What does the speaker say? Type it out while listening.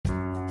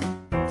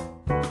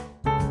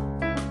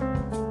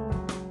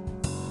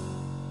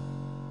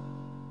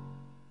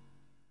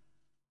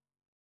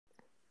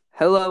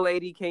Hello,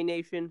 ADK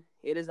Nation.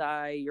 It is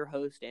I, your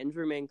host,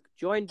 Andrew Mink,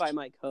 joined by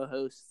my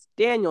co-hosts,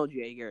 Daniel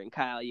Jager and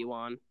Kyle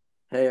Yuan.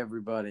 Hey,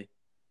 everybody.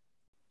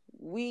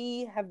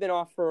 We have been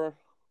off for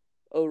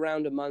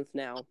around a month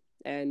now,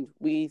 and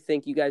we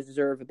think you guys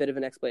deserve a bit of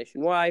an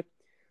explanation why.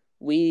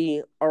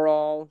 We are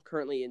all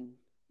currently in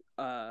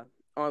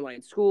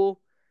online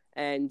school,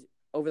 and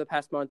over the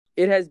past month,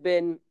 it has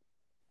been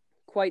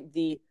quite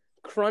the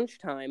crunch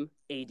time,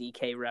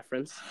 ADK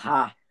reference,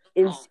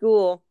 in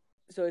school.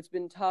 So it's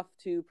been tough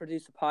to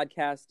produce a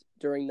podcast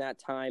during that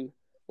time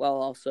while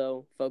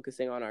also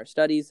focusing on our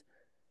studies.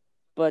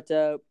 But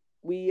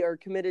we are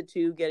committed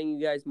to getting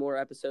you guys more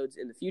episodes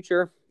in the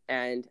future.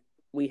 And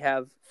we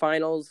have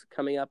finals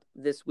coming up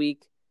this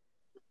week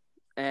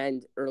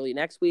and early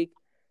next week.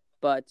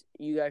 But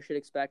you guys should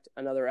expect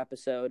another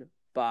episode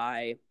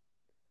by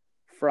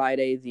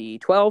Friday the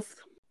 12th.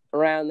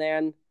 Around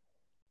then.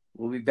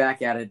 We'll be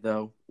back at it,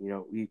 though. You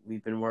know,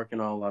 we've been working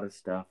on a lot of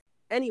stuff.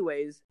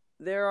 Anyways,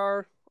 there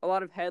are a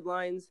lot of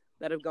headlines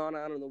that have gone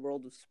on in the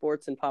world of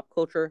sports and pop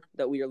culture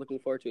that we are looking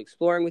forward to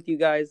exploring with you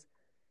guys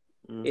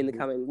in the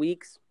coming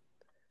weeks.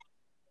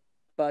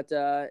 But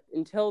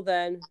until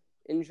then,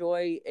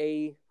 enjoy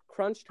a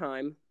crunch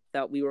time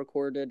that we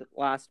recorded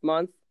last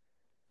month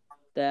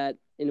that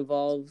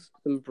involves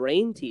some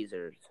brain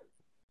teasers.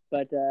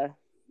 But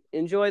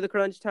enjoy the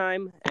crunch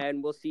time,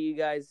 and we'll see you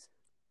guys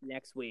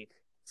next week.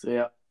 See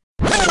ya.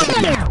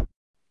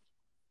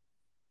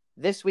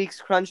 This week's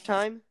crunch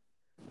time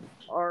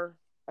are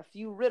a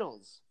few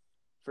riddles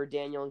for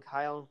Daniel and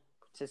Kyle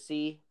to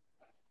see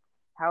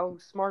how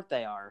smart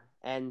they are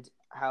and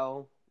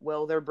how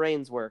well their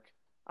brains work.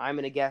 I'm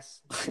going to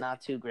guess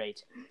not too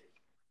great.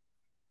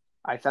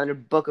 I found a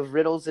book of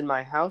riddles in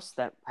my house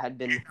that had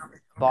been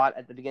bought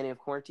at the beginning of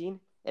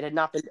quarantine. It had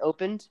not been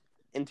opened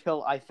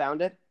until I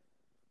found it.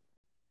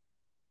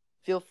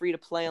 Feel free to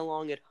play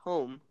along at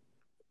home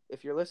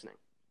if you're listening.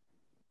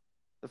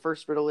 The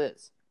first riddle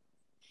is,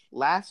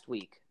 last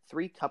week,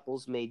 3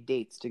 couples made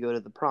dates to go to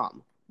the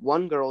prom.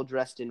 1 girl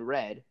dressed in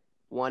red,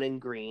 1 in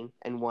green,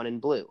 and 1 in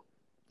blue.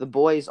 The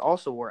boys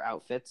also wore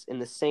outfits in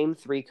the same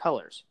 3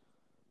 colors.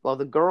 While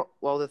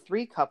the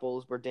 3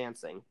 couples were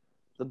dancing,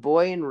 the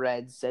boy in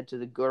red said to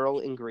the girl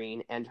in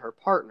green and her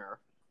partner,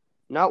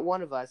 "Not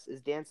one of us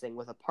is dancing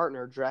with a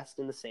partner dressed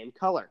in the same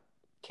color.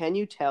 Can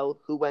you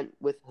tell who went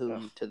with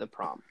whom to the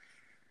prom?"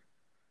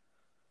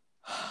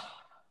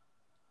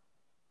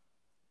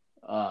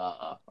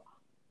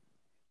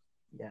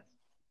 Yes.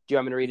 Do you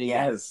want me to read it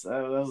again? Yes,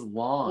 that was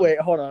long. Wait,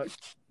 hold on.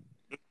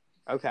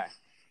 Okay.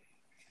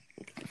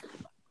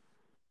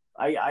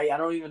 I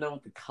don't even know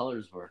what the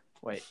colors were.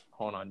 Wait,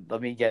 hold on.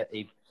 Let me get a.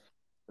 It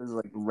was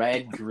like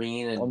red,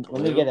 green, and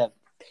blue. Let me get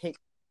a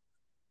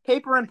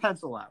paper and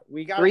pencil out.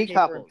 We got 3 paper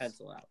couples. and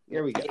pencil out.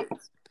 Here we go.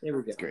 Here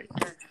we go. Great.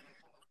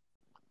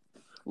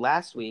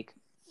 Last week,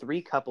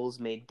 3 couples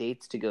made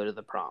dates to go to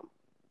the prom.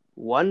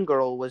 1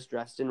 girl was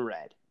dressed in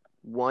red,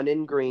 1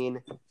 in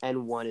green,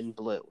 and 1 in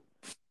blue.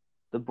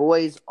 The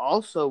boys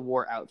also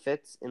wore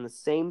outfits in the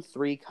same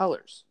 3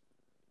 colors.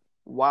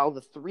 While the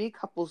 3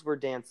 couples were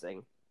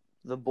dancing,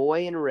 the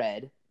boy in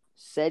red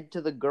said to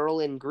the girl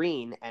in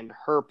green and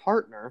her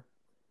partner,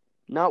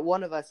 "Not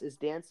one of us is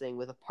dancing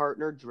with a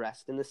partner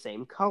dressed in the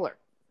same color.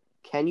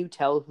 Can you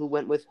tell who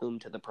went with whom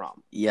to the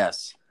prom?"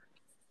 Yes.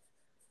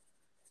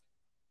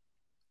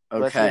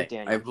 Let's Okay, meet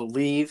Daniel. I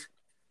believe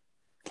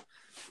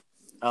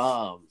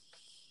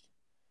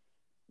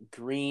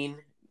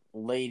green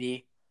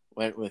lady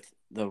went with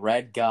the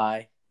red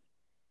guy.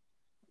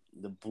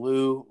 The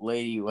blue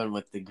lady went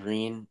with the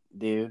green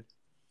dude.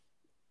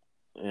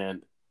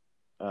 And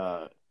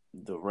the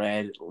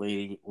red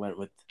lady went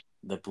with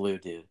the blue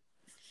dude.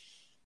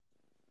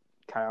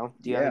 Kyle,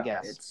 do you have a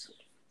guess?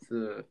 It's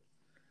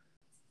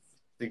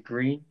the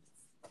green.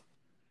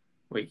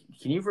 Wait,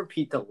 can you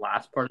repeat the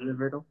last part of the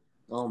riddle?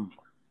 While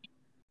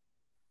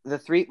the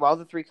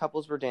 3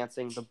 couples were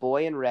dancing, the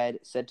boy in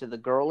red said to the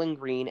girl in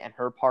green and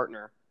her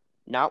partner,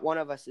 "Not one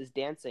of us is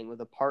dancing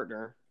with a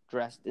partner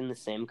dressed in the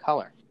same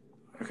color."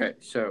 Okay,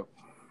 so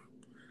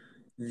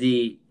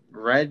the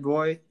red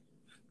boy.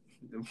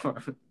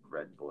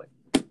 Red boy.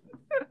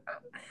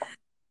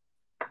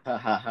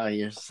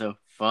 You're so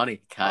funny,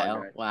 Kyle.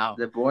 Okay. Wow.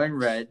 The boy in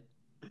red.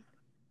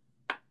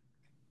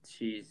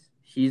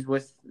 He's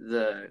with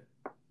the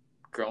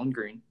girl in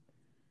green.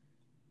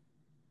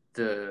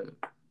 The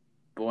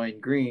boy in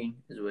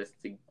green is with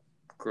the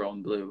girl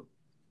in blue.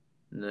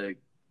 And the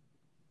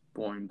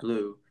boy in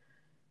blue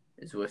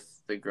is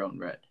with the girl in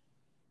red.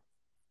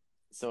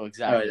 So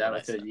exactly. Oh, that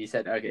was what you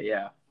said. Okay,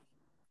 yeah.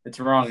 It's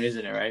wrong,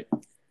 isn't it, right?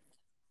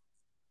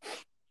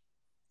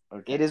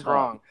 Okay. It is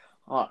wrong.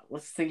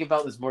 Let's think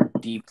about this more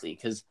deeply,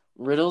 because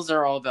riddles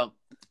are all about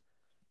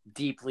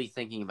deeply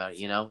thinking about it,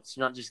 you know? It's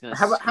not just going to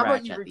How scratch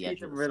about you at the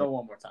edge repeat the of riddle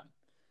one more time?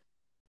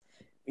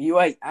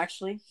 Wait,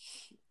 actually,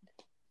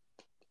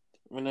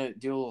 I'm going to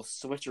do a little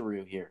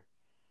switcheroo here.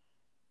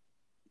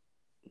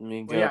 Let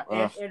me go.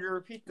 Andrew,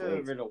 repeat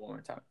the riddle one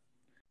more time.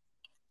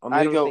 I'm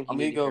I going don't think to you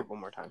need to go. hear it one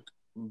more time.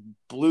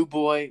 Blue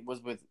boy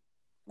was with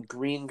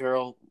green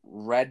girl.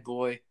 Red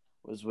boy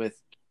was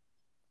with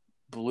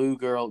blue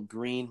girl,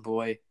 green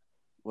boy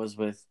was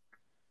with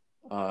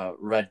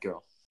red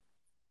girl.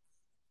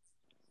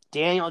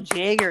 Daniel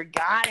Jager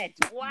got it.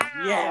 Wow.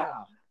 Yeah.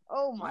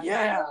 Oh my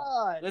Yeah.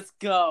 God. Let's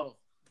go.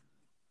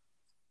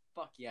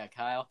 Fuck yeah,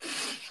 Kyle.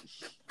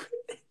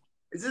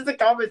 Is this a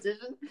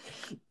competition?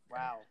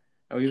 Wow.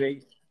 Are we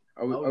making?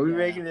 Are we Yeah.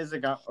 making this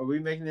Are we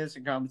making this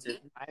a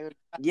competition?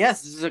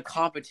 Yes, this is a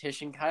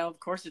competition, Kyle. Of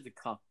course it's a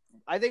comp.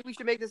 I think we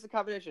should make this a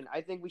competition.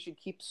 I think we should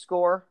keep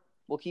score.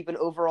 We'll keep an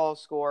overall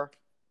score.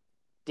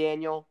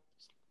 Daniel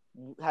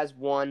has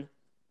 1.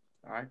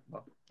 All right.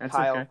 Well, that's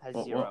Kyle okay.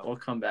 has 0. We'll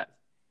come back.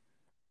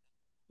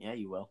 Yeah,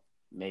 you will.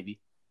 Maybe.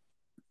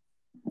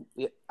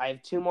 I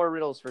have 2 more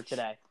riddles for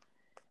today.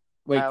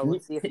 Wait, Kyle,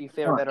 let's see if you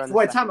fare better on the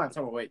Wait, second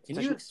time out. Wait, can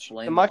So you sh-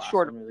 explain the the much last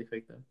shorter- one really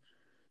quick though?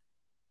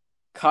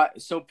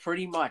 So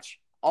pretty much,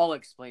 I'll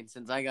explain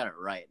since I got it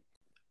right.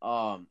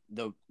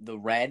 The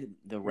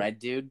red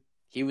dude,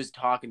 he was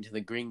talking to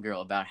the green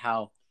girl about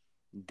how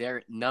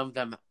none of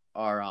them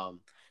are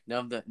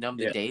none of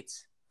the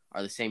dates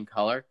are the same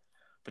color,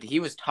 but he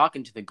was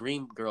talking to the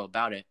green girl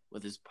about it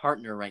with his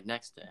partner right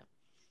next to him.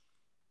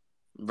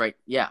 Right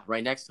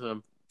next to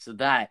him. So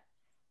that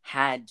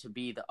had to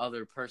be the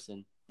other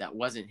person that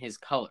wasn't his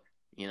color,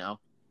 you know?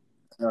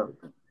 Oh.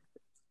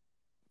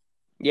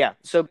 Yeah.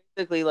 So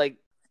basically, like,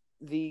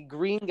 the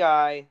green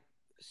guy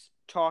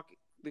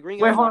the green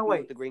guy Wait, hold on, talking wait.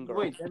 with the green girl,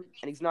 Wait, then,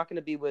 and he's not going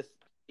to be with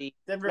the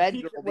then red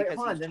repeat. girl Wait, because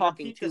hold on. he's Then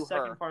talking repeat the to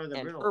second her part of the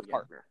and riddle her again.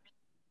 partner.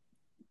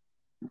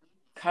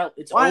 Kyle,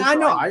 it's Well, over. I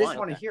know. I just won.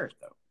 want to hear it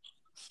though.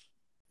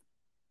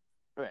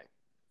 Right.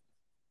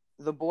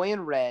 The boy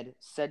in red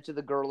said to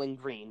the girl in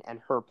green and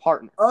her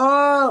partner,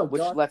 Oh,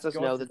 which lets us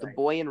know that the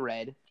boy in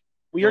red.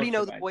 We already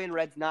know the boy in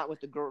red's not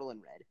with the girl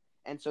in red,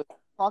 and so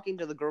talking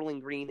to the girl in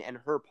green and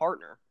her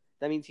partner.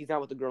 That means he's not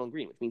with the girl in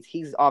green, which means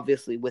he's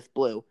obviously with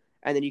blue.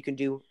 And then you can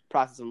do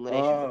process of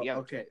elimination with the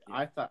other. Okay.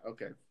 I thought.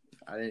 Okay,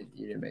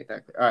 You didn't make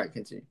that clear. All right,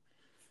 continue.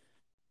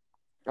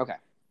 Okay.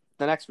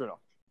 The next riddle.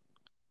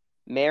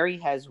 Mary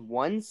has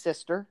 1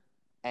 sister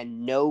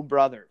and no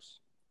brothers.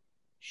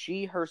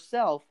 She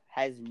herself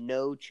has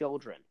no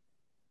children.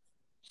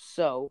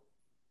 So,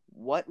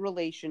 what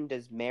relation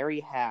does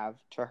Mary have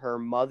to her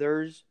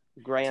mother's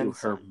grandson?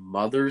 To her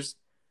mother's?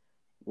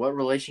 What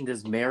relation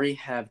does Mary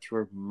have to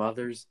her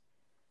mother's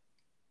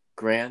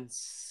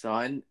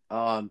grandson?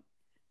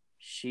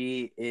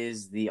 She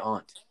is the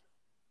aunt.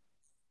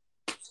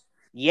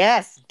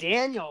 Yes,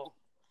 Daniel.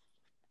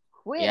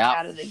 Quick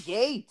out of the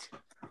gate.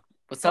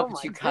 What's up Oh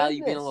with you, my Kyle?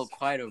 You being a goodness. little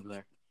quiet over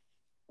there.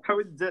 How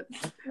is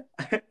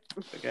that?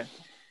 Okay.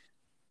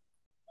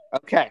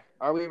 Okay,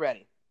 are we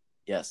ready?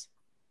 Yes.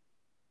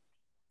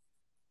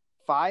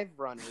 5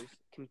 runners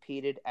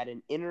competed at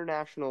an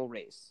international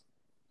race.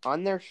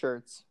 On their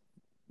shirts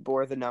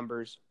bore the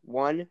numbers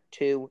 1,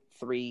 2,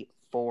 3,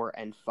 4,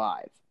 and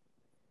 5.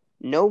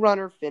 No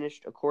runner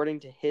finished according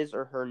to his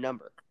or her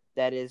number.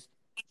 That is,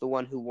 the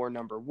one who wore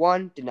number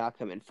 1 did not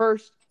come in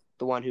first,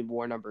 the one who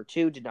wore number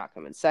 2 did not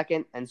come in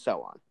second, and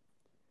so on.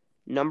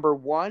 Number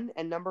 1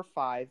 and number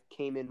 5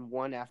 came in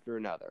one after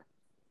another.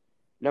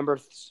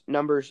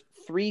 Numbers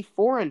 3,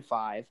 4, and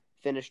 5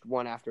 finished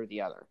one after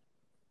the other,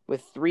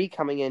 with 3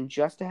 coming in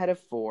just ahead of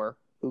 4,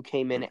 who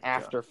came in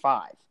after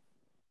 5.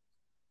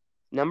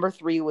 Number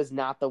 3 was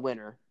not the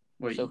winner.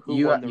 Wait, so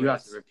who won the race? You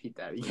have to repeat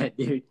that again,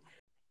 dude.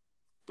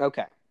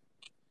 Okay.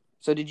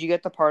 So did you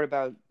get the part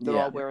about they're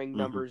Yeah. all wearing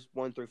numbers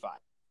 1 through 5?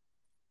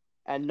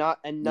 And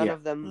none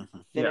of them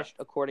finished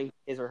according to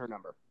his or her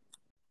number.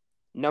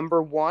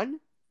 Number 1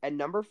 and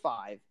number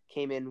 5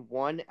 came in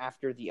one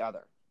after the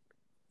other.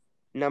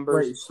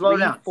 Numbers 3,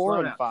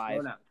 4, and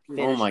 5.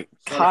 Oh my,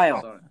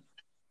 Kyle. I'm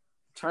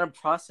trying to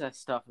process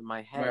stuff in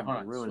my head. Wait, hold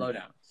on. Ruining Slow it.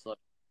 down.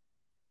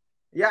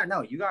 Yeah,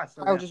 no, you got to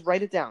slow I'll down. just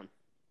write it down.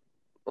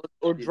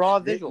 Or draw a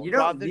visual. You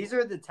draw know, a visual. these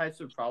are the types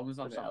of problems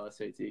on the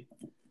LSAT.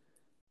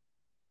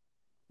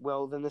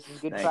 Well, then this is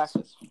good Thanks.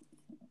 practice.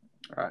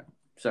 All right.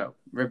 So,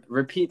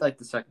 repeat like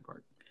the second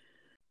part.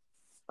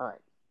 All right.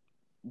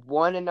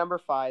 1 and number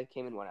 5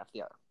 came in one after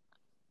the other.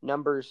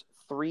 Numbers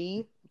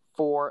 3,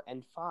 4,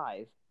 and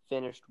 5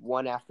 finished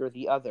one after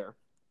the other,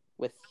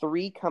 with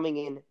 3 coming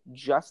in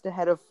just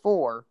ahead of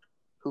 4,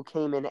 who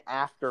came in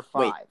after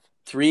 5. Wait,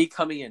 3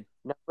 coming in.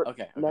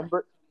 Okay.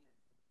 Number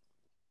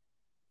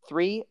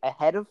 3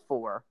 ahead of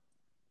 4,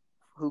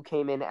 who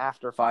came in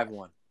after 5.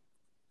 5-1.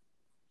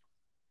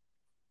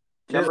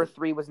 Number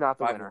 3 was not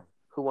the 5-1. winner.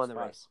 Who won the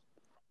race?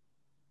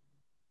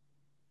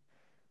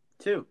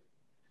 2.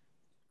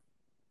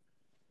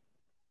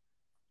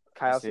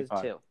 Kyle say says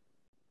 5. 2.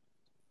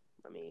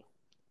 Let me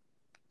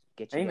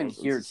get I you didn't guys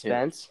even hear in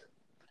suspense.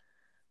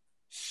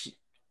 2.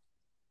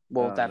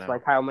 Well, Oh, that's no. why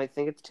Kyle might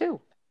think it's 2.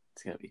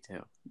 It's gonna be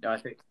 2. I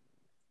think.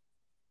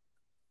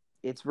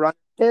 It's run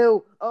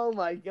 2. Oh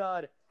my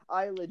god.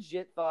 I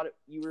legit thought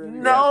you were in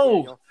the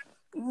No!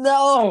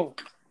 No!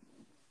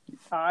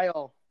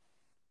 Kyle.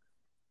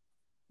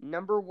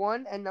 Number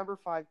 1 and number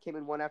 5 came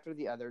in one after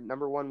the other.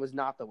 Number 1 was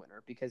not the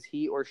winner because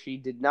he or she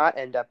did not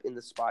end up in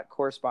the spot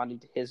corresponding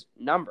to his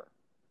number.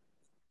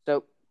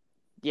 So,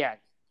 yeah.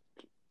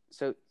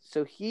 So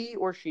he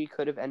or she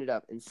could have ended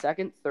up in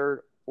second,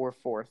 third, or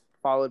fourth,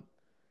 followed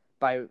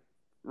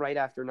right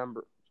after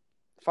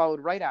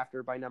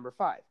by number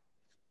 5.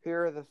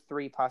 Here are the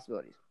 3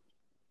 possibilities.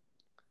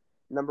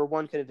 Number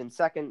 1 could have been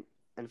second,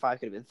 and 5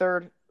 could have been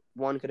third.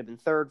 1 could have been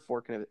third,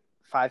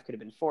 5 could have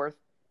been fourth.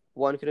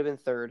 1 could have been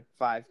third,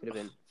 5 could have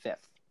been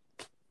fifth.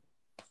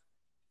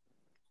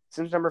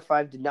 Since number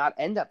 5 did not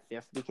end up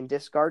fifth, we can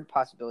discard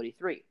possibility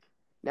 3.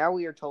 Now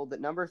we are told that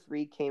number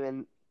 3 came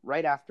in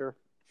right after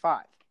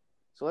 5.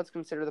 So let's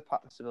consider the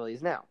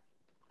possibilities now.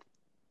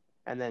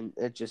 And then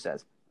it just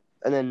says,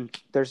 and then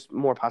there's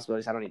more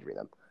possibilities. I don't need to read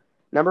them.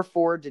 Number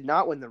 4 did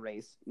not win the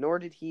race, nor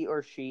did he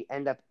or she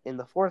end up in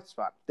the 4th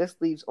spot. This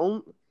leaves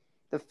only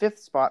the 5th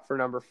spot for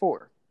number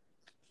 4.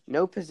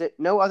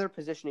 No other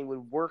positioning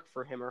would work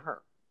for him or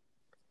her,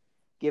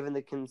 given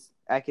the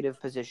consecutive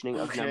positioning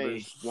of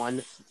numbers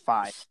 1,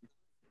 5.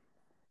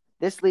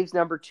 This leaves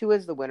number 2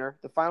 as the winner.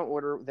 The final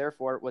order,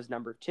 therefore, was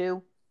number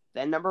 2,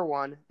 then number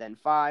 1, then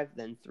 5,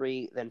 then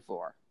 3, then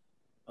 4.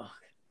 Oh.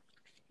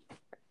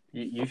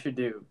 You should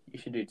do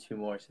 2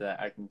 more so that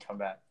I can come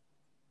back.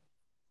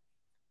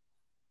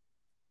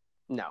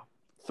 No,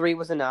 3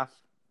 was enough,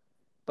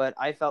 but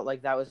I felt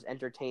like that was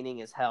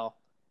entertaining as hell,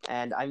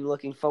 and I'm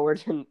looking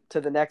forward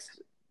to the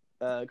next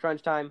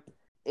Crunch Time.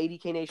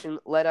 ADK Nation,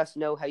 let us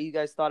know how you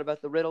guys thought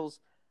about the riddles.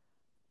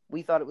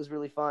 We thought it was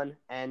really fun,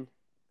 and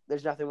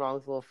there's nothing wrong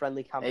with a little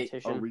friendly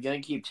competition. Hey, are we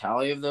going to keep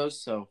tally of those?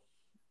 So,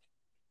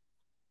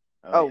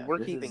 yeah, we're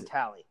keeping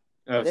tally.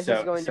 Oh, this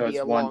is going to be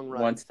a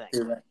long-run thing.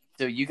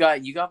 So you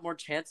got more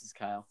chances,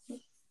 Kyle.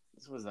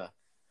 This was a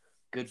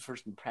good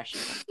first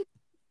impression.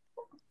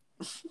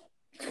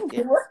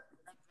 Yeah.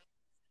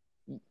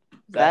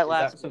 That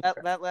last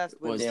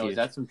was Dale, huge. is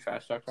that some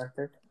trash talk right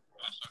there?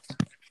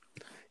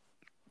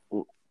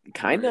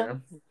 Kind of. A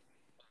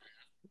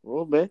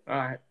little bit. All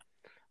right.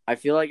 I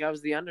feel like I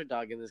was the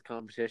underdog in this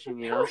competition,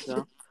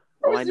 so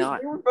why not?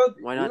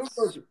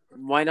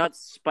 Why not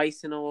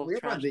spice in a little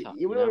trash talk?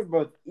 We were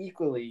both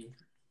equally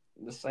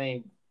the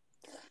same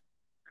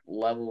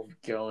level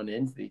going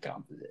into the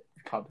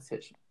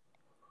competition.